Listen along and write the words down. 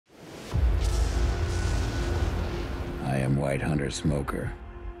white hunter smoker,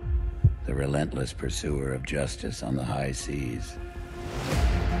 the relentless pursuer of justice on the high seas.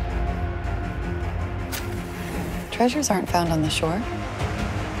 Treasures aren't found on the shore.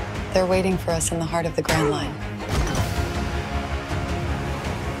 They're waiting for us in the heart of the Grand Line.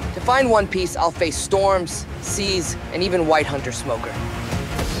 To find One Piece, I'll face storms, seas, and even white hunter smoker.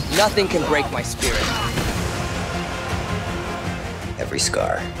 Nothing can break my spirit. Every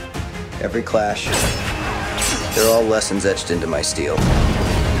scar, every clash, they're all lessons etched into my steel.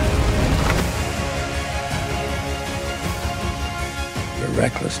 Your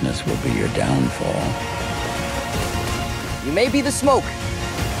recklessness will be your downfall. You may be the smoke,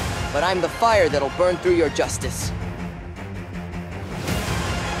 but I'm the fire that'll burn through your justice.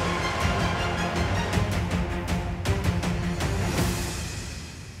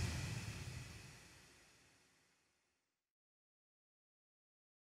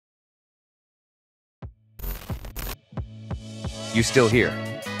 You still here?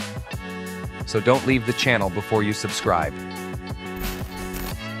 So don't leave the channel before you subscribe.